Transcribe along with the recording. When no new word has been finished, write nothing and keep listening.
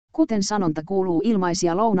Kuten sanonta kuuluu,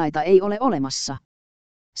 ilmaisia lounaita ei ole olemassa.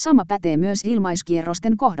 Sama pätee myös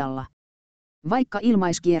ilmaiskierrosten kohdalla. Vaikka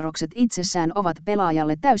ilmaiskierrokset itsessään ovat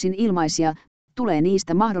pelaajalle täysin ilmaisia, tulee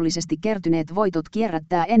niistä mahdollisesti kertyneet voitot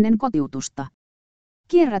kierrättää ennen kotiutusta.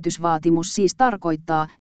 Kierrätysvaatimus siis tarkoittaa,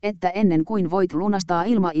 että ennen kuin voit lunastaa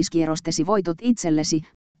ilmaiskierrostesi voitot itsellesi,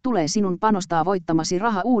 tulee sinun panostaa voittamasi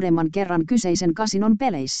raha uudemman kerran kyseisen kasinon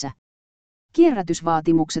peleissä.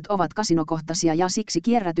 Kierrätysvaatimukset ovat kasinokohtaisia ja siksi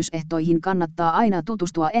kierrätysehtoihin kannattaa aina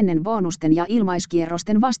tutustua ennen bonusten ja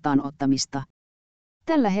ilmaiskierrosten vastaanottamista.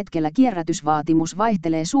 Tällä hetkellä kierrätysvaatimus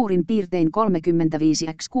vaihtelee suurin piirtein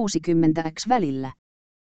 35x-60x välillä.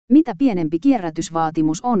 Mitä pienempi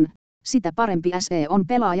kierrätysvaatimus on, sitä parempi SE on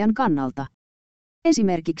pelaajan kannalta.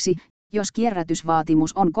 Esimerkiksi, jos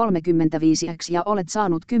kierrätysvaatimus on 35x ja olet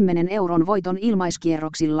saanut 10 euron voiton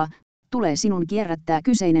ilmaiskierroksilla, tulee sinun kierrättää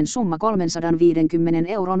kyseinen summa 350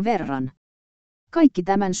 euron verran. Kaikki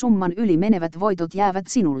tämän summan yli menevät voitot jäävät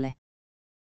sinulle.